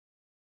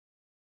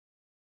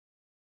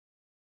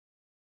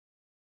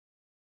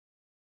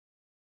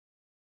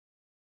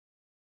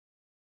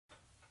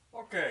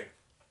Okay,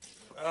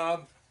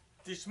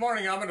 this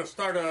morning I'm going to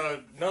start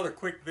another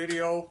quick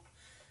video.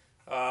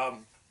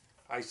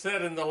 I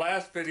said in the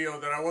last video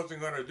that I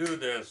wasn't going to do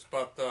this,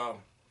 but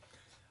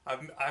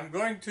I'm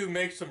going to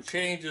make some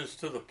changes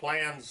to the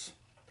plans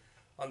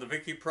on the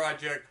Vickie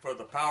project for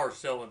the power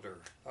cylinder.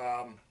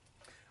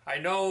 I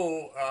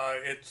know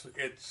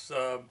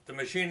the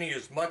machining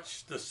is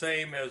much the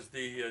same as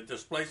the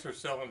displacer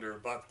cylinder,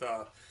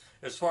 but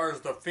as far as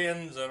the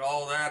fins and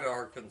all that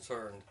are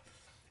concerned,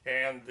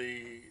 and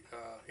the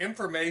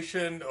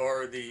information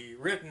or the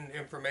written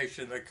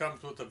information that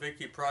comes with the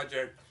Vickie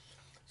project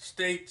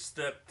states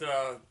that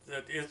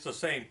that it's the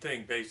same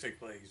thing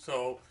basically.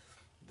 So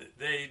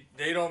they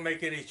don't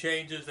make any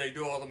changes. They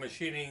do all the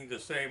machining the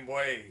same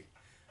way.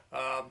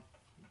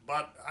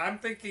 But I'm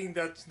thinking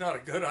that's not a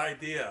good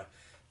idea,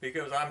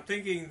 because I'm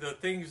thinking the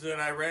things that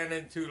I ran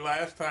into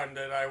last time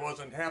that I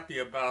wasn't happy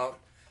about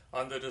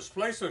on the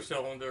displacer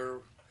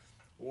cylinder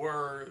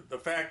were the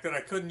fact that I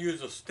couldn't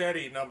use a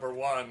steady, number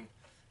one,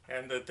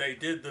 and that they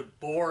did the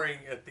boring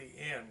at the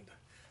end.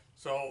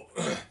 So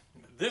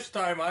this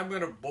time I'm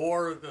going to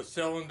bore the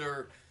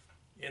cylinder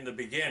in the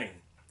beginning.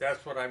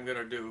 That's what I'm going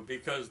to do,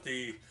 because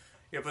if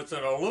it's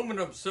an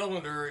aluminum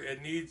cylinder,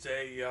 it needs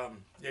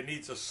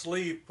a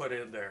sleeve put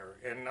in there,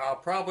 and I'll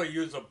probably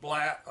use a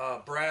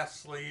brass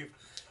sleeve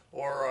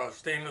or a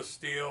stainless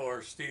steel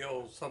or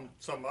steel,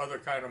 some other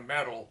kind of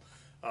metal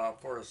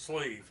for a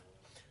sleeve.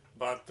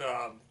 But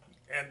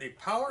and the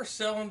power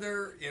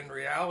cylinder, in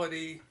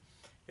reality,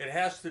 it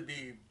has to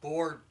be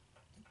bored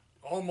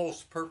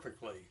almost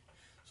perfectly.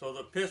 So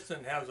the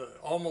piston has an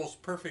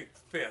almost perfect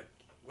fit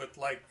with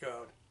like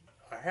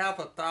a half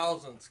a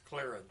thousandths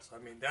clearance. I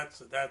mean,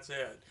 that's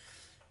it.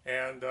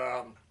 And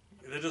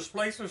the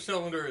displacer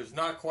cylinder is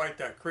not quite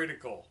that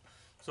critical.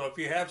 So if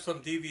you have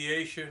some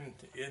deviation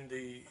in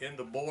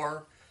the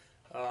bore,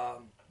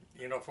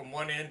 you know, from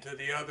one end to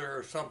the other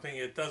or something,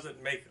 it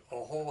doesn't make a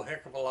whole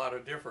heck of a lot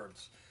of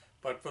difference.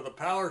 But for the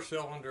power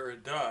cylinder,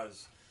 it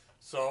does.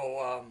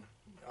 So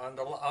on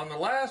the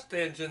last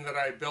engine that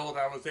I built,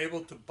 I was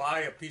able to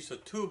buy a piece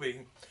of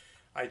tubing.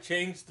 I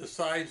changed the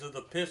size of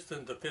the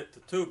piston to fit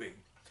the tubing.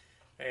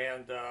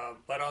 And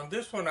but on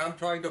this one, I'm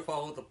trying to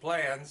follow the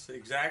plans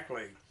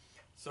exactly.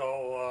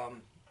 So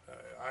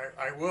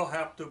I will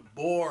have to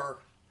bore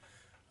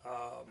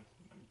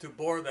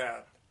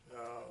that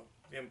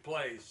in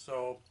place.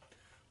 So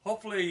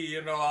hopefully,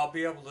 you know, I'll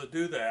be able to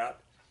do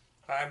that.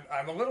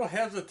 I'm a little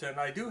hesitant.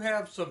 I do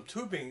have some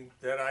tubing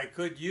that I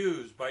could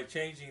use by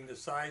changing the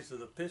size of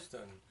the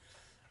piston,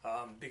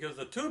 because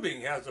the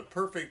tubing has a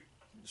perfect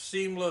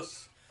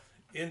seamless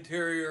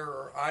interior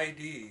or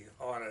ID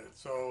on it,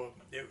 so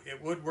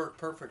it would work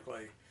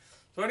perfectly.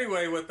 So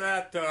anyway, with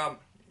that,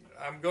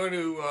 I'm going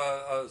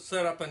to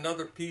set up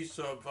another piece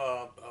of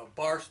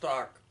bar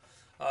stock.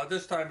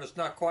 This time it's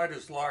not quite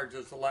as large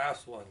as the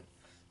last one.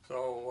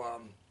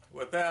 So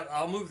with that,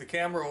 I'll move the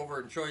camera over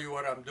and show you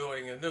what I'm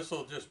doing, and this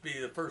will just be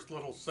the first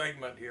little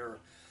segment here,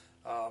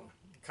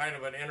 kind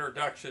of an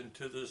introduction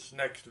to this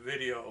next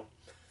video.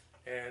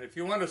 And if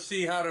you want to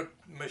see how to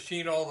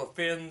machine all the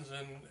fins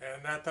and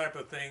that type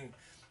of thing,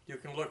 you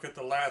can look at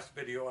the last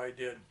video I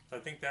did. I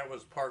think that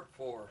was part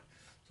 4.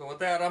 So with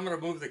that, I'm going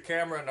to move the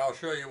camera and I'll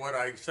show you what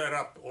I set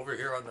up over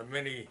here on the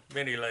mini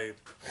lathe.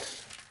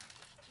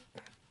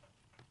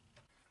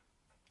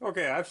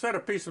 Okay, I've set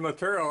a piece of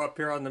material up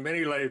here on the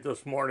mini lathe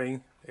this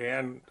morning,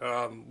 and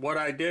what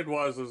I did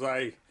was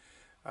I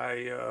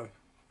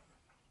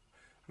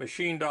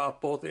machined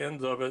off both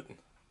ends of it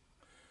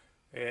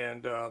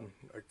and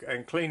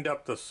cleaned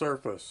up the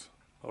surface.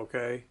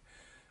 Okay,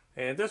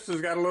 and this has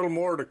got a little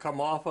more to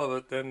come off of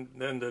it than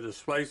the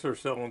displacer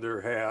cylinder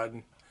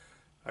had.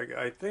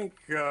 I think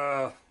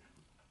yeah,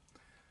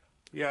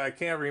 I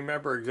can't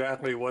remember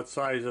exactly what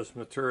size this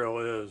material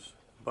is,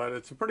 but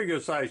it's a pretty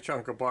good sized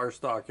chunk of bar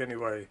stock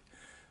anyway.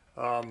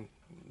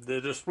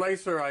 The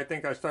displacer, I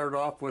think I started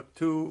off with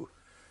 2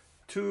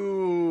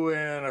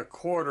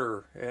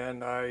 1/4,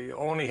 and I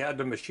only had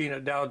to machine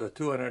it down to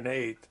 2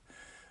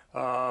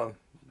 1/8.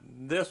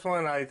 This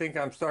one, I think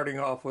I'm starting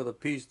off with a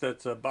piece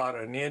that's about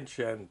 1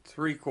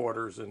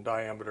 3/4 inches in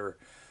diameter,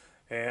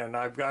 and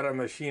I've got to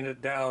machine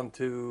it down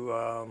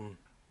to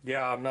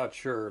yeah, I'm not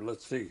sure.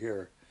 Let's see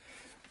here.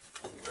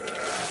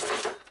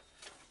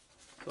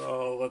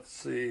 So let's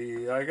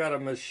see, I gotta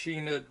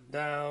machine it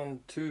down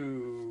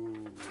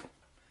to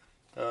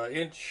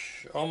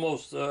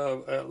almost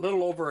a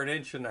little over 1.5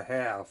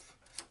 inches.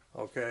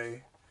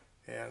 Okay,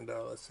 and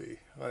let's see,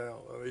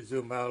 well, let me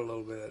zoom out a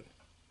little bit.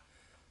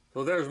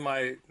 So there's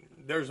my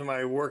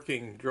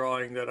working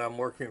drawing that I'm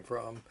working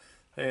from,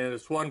 and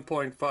it's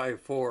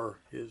 1.54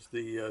 is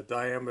the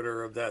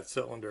diameter of that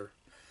cylinder.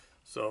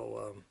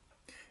 So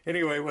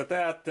anyway, with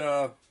that,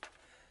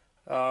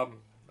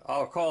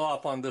 I'll call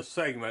off on this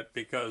segment,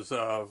 because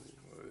so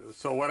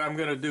what I'm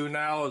going to do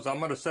now is I'm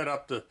going to set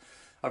up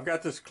I've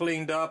got this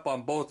cleaned up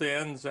on both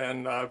ends,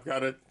 and I've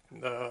got it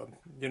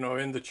you know,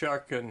 in the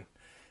chuck, and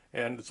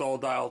it's all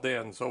dialed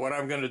in. So what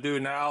I'm going to do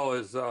now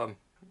is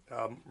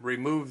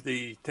remove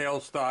the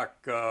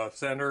tailstock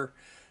center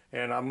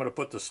and I'm going to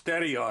put the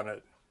steady on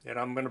it, and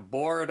I'm going to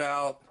bore it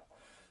out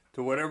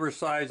to whatever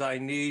size I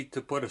need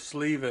to put a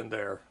sleeve in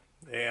there.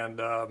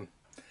 And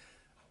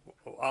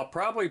I'll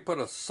probably put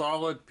a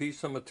solid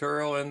piece of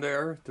material in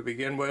there to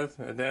begin with,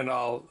 and then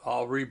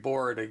I'll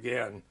rebore it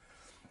again.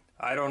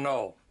 I don't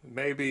know.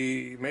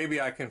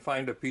 Maybe I can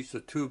find a piece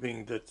of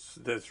tubing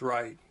that's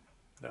right,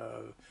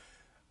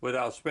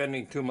 without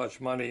spending too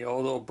much money.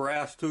 Although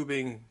brass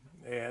tubing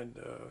and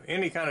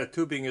any kind of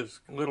tubing is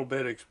a little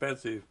bit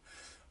expensive,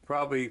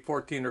 probably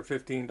 $14 or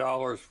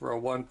 $15 for a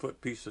 1 foot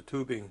piece of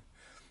tubing,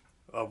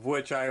 of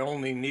which I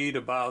only need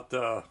about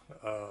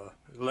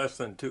less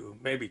than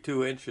maybe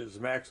 2 inches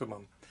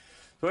maximum.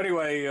 So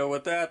anyway,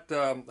 with that,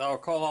 I'll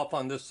call off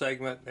on this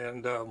segment,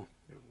 and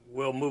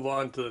we'll move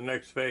on to the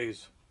next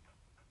phase.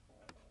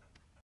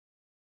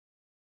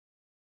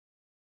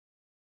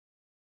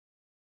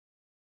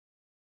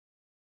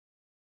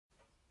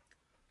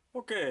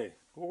 Okay,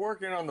 we're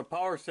working on the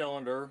power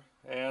cylinder,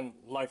 and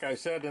like I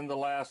said in the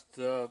last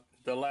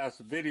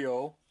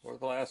video, or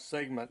the last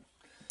segment,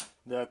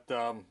 that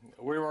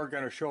we were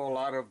going to show a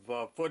lot of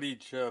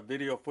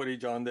video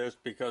footage on this,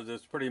 because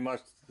it's pretty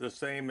much the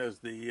same as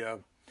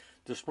the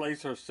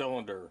Displacer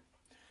cylinder.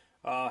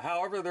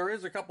 However, there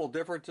is a couple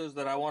differences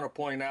that I want to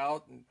point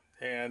out,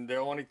 and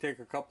they'll only take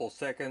a couple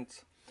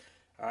seconds.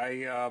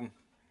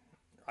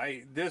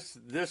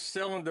 This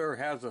cylinder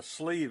has a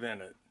sleeve in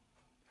it.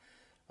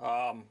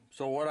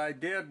 So what I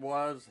did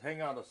was,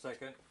 hang on a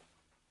second.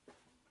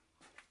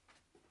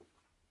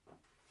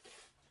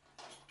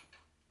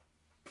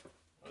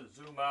 I'll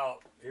zoom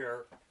out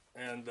here,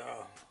 and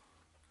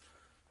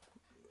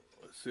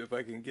let's see if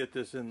I can get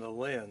this in the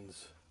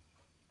lens.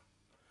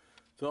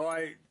 So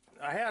I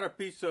had a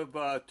piece of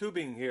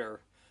tubing here.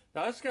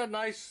 Now it's got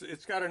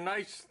a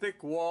nice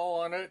thick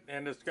wall on it,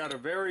 and it's got a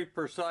very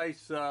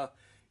precise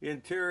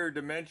interior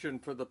dimension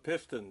for the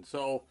piston.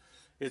 So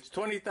it's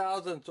 20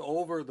 thousandths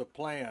over the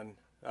plan,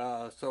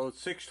 so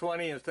it's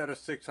 620 instead of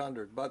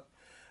 600. But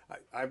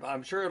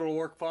I'm sure it'll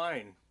work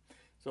fine.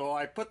 So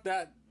I put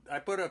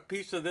a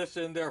piece of this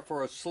in there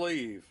for a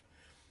sleeve.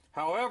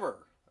 However,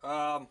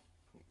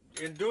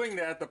 in doing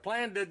that, the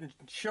plan didn't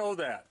show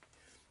that.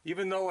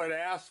 Even though it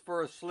asked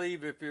for a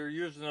sleeve if you're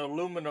using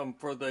aluminum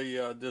for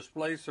the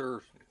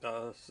Displacer,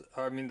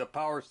 the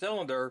power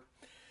cylinder,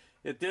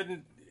 it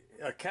didn't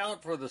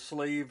account for the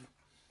sleeve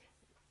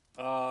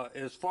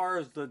as far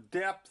as the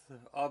depth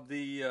of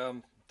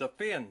the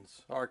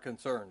fins are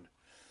concerned.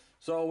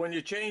 So when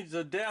you change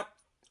the depth,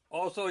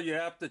 also you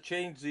have to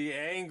change the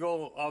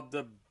angle of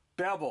the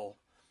bevel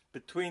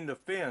between the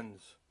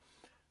fins.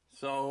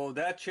 So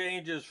that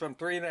changes from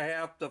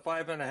 3.5 to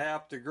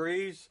 5.5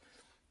 degrees,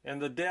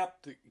 and the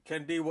depth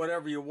can be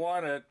whatever you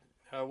want it,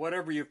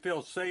 whatever you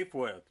feel safe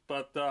with.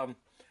 But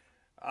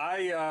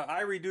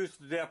I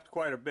reduced the depth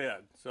quite a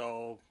bit,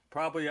 so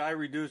probably I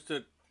reduced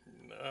it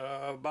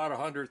about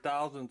 100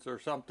 thousandths or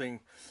something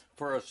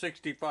for a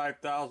 65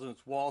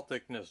 thousandths wall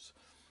thickness.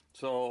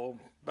 So,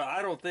 but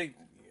I don't think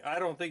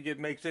it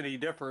makes any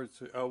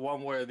difference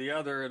one way or the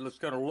other. It's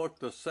going to look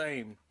the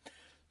same.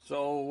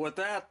 So with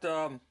that,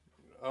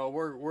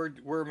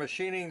 we're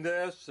machining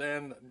this,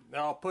 and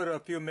I'll put a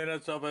few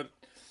minutes of it,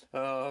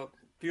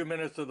 few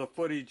minutes of the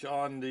footage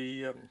on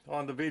the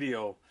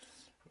video,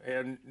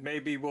 and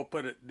maybe we'll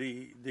put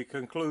the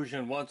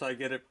conclusion once I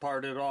get it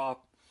parted off,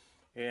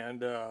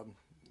 and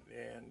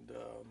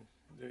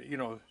you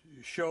know,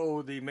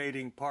 show the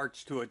mating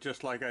parts to it,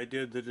 just like I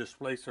did the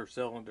Displacer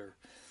cylinder.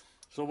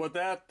 So with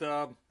that,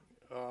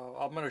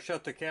 I'm going to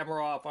shut the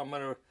camera off. I'm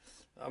going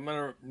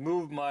to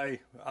move my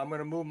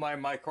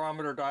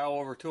micrometer dial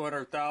over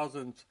 200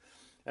 thousandths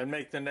and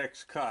make the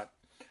next cut.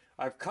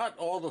 I've cut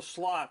all the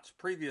slots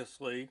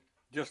previously,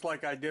 just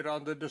like I did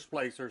on the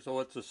Displacer, so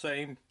it's the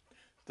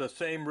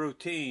same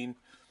routine.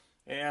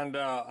 And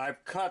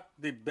I've cut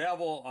the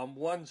bevel on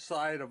one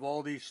side of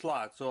all these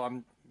slots, so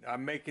I'm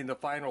making the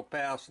final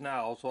pass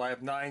now. So I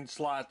have 9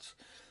 slots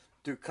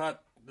to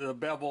cut the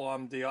bevel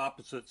on the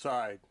opposite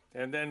side,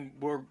 and then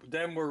we're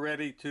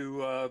ready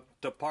to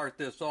part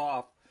this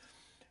off,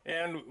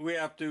 and we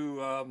have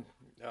to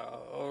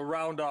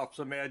round off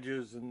some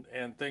edges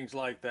and things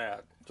like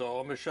that. So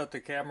I'm gonna shut the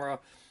camera,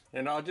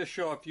 and I'll just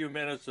show a few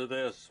minutes of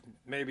this,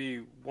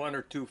 maybe 1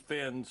 or 2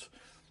 fins,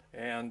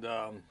 and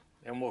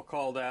we'll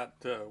call that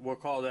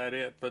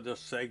it for this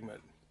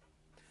segment.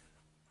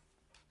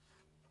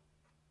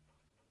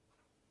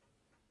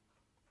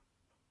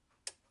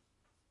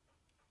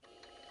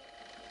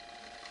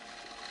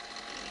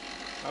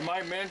 I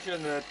might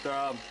mention that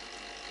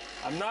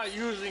I'm not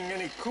using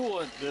any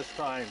coolant this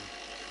time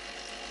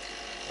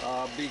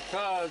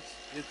because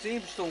it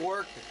seems to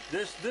work.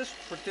 This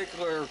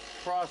particular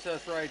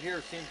process right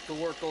here seems to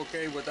work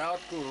okay without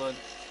coolant,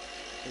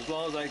 as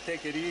long as I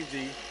take it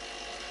easy.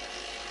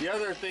 The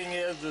other thing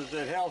is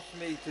it helps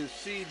me to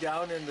see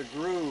down in the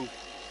groove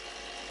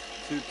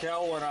to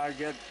tell when I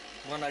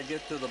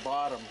get to the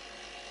bottom.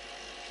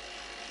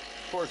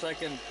 Of course, I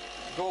can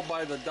go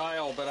by the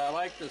dial, but I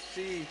like to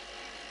see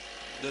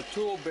the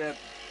tool bit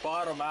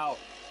bottom out.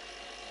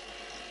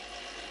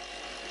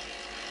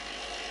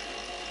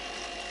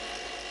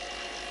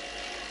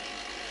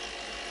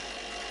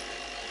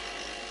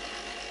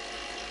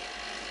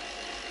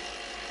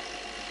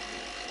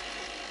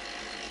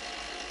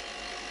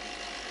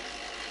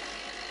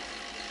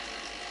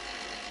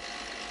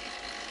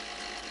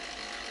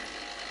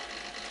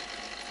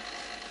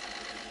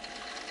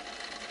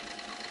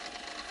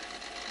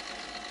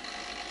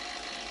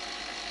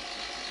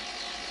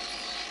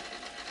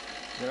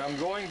 And I'm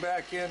going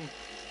back in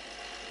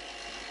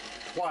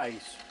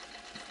twice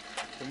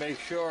to make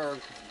sure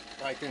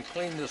I can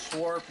clean the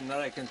swarp and that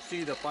I can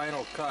see the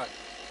final cut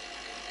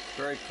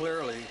very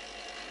clearly.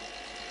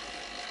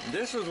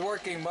 This is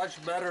working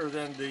much better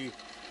than the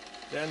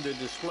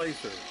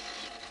Displacer,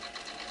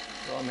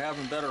 so I'm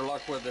having better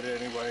luck with it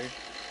anyway.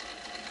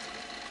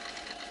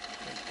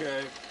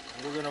 Okay,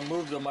 we're going to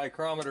move the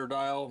micrometer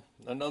dial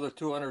another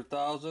 200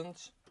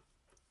 thousandths.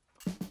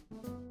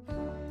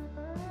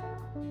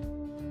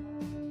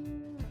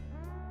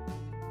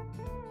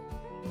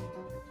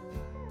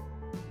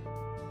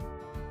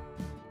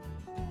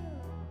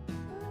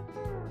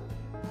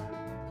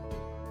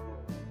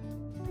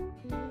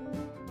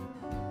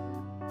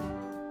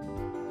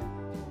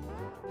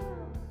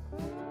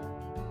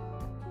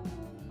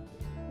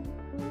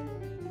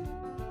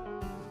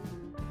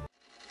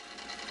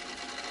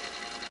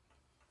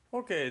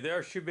 Okay,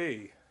 there she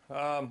be.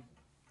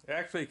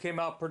 Actually came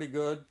out pretty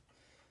good.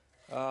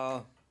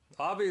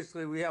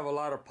 Obviously we have a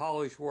lot of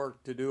polish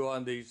work to do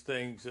on these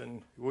things,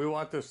 and we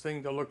want this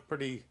thing to look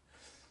pretty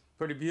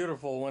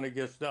beautiful when it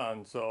gets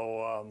done.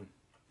 So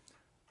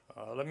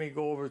let me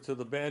go over to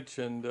the bench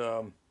and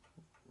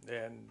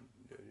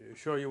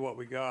show you what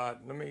we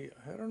got.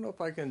 I don't know if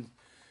I can.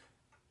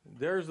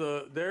 There's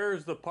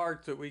the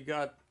parts that we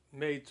got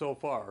made so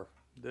far: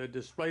 the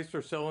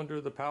displacer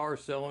cylinder, the power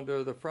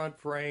cylinder, the front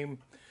frame,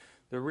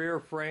 the rear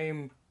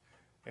frame,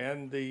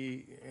 and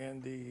the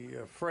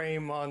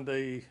frame on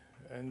the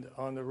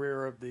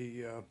rear of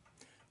the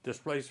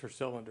displacer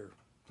cylinder.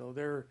 So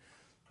there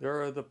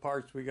are the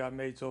parts we got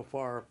made so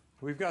far.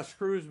 We've got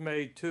screws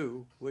made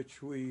too,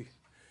 which will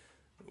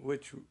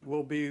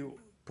be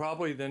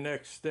probably the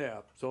next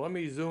step. So let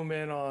me zoom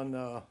in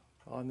on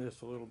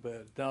this a little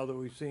bit now that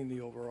we've seen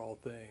the overall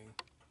thing.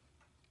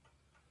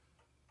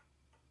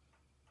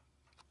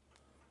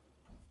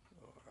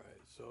 All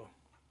right, so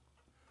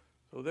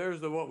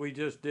there's what we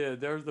just did.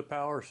 There's the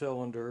power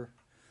cylinder,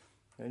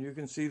 and you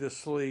can see the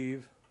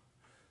sleeve.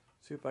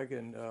 See if I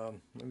can,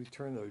 let me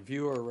turn the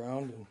viewer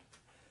around and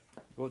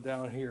go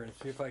down here and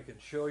see if I can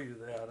show you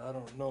that. I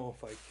don't know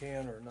if I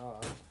can or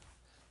not.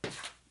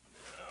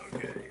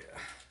 Okay,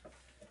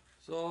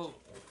 so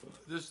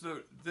this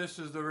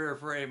is the rear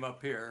frame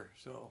up here.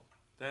 So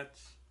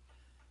that's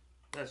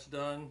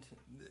done.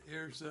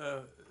 Here's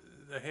the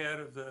head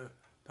of the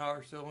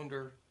power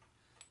cylinder.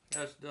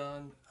 That's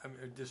done. I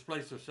mean,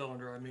 displacer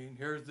cylinder, I mean.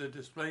 Here's the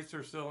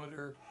displacer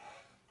cylinder.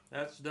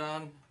 That's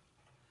done.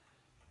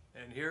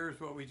 And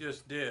here's what we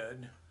just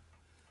did.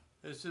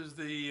 This is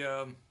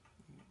the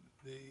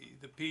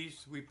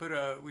piece. We put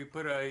a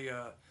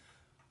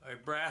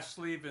brass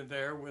sleeve in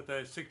there with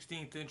a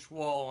 1/16 inch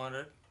wall on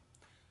it.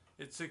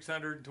 It's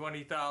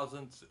 620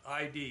 thousandths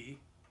ID,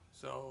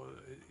 so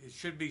it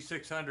should be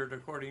 600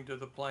 according to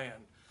the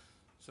plan.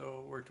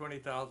 So we're 20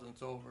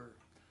 thousandths over.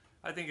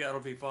 I think that'll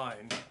be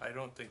fine. I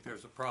don't think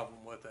there's a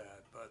problem with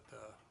that, but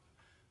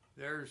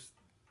there's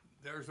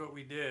what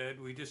we did.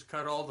 We just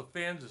cut all the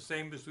fins the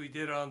same as we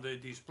did on the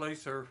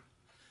displacer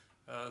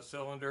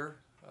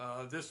cylinder.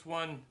 This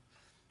one,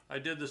 I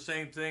did the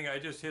same thing. I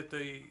just hit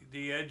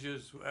the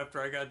edges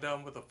after I got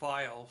done with the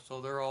file,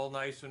 so they're all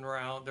nice and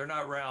round. They're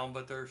not round,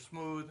 but they're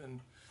smooth and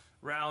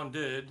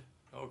rounded,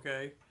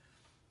 okay?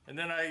 And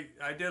then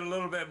I did a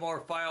little bit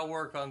more file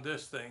work on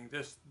this thing.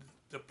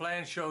 The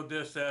plan showed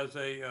this as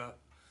a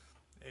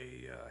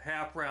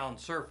half round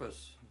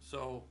surface,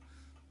 so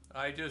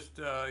I just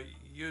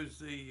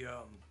used the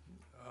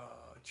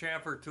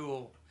chamfer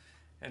tool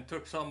and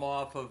took some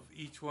off of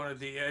each one of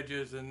the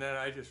edges, and then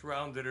I just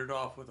rounded it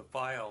off with a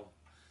file.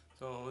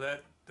 So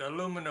the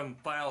aluminum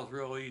file is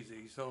real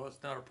easy, so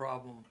it's not a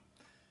problem.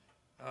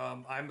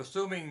 I'm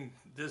assuming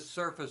this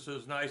surface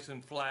is nice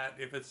and flat.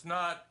 If it's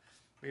not,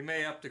 we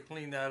may have to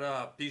clean that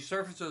up. These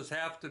surfaces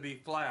have to be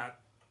flat,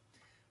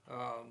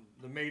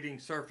 the mating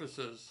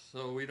surfaces,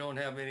 so we don't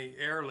have any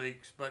air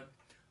leaks, but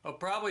I'll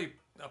probably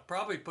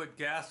put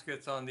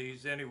gaskets on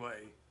these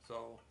anyway.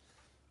 So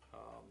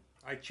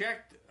I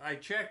checked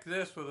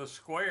this with a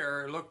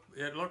square.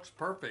 It looks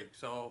perfect.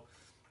 So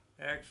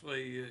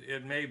actually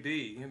it may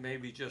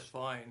be just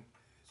fine.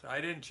 So I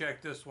didn't check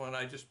this one.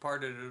 I just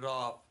parted it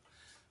off,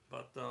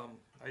 but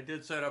I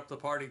did set up the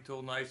parting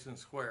tool nice and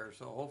square.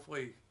 So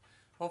hopefully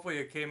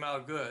it came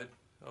out good.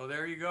 So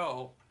there you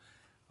go.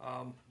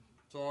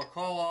 So I'll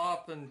call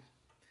off, and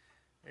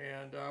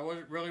I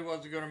really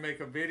wasn't going to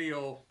make a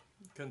video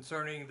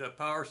concerning the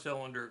power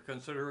cylinder,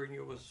 considering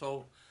it was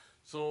so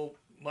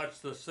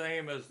much the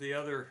same as the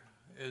other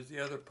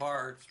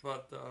parts.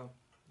 But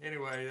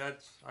anyway,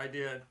 I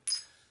did.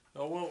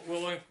 So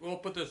we'll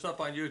put this up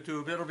on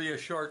YouTube. It'll be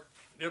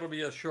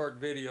a short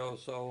video.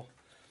 So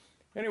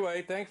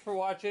anyway, thanks for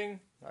watching.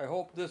 I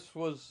hope this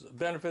was a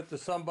benefit to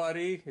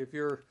somebody. If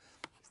you're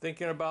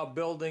thinking about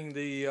building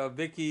the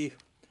Vickie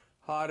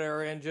hot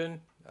air engine,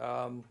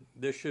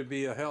 this should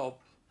be a help.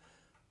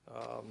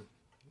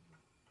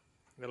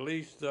 At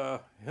least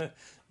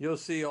you'll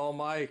see all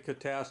my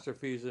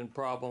catastrophes and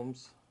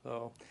problems.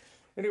 So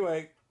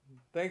anyway,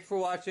 thanks for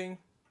watching.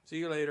 See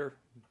you later.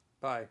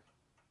 Bye.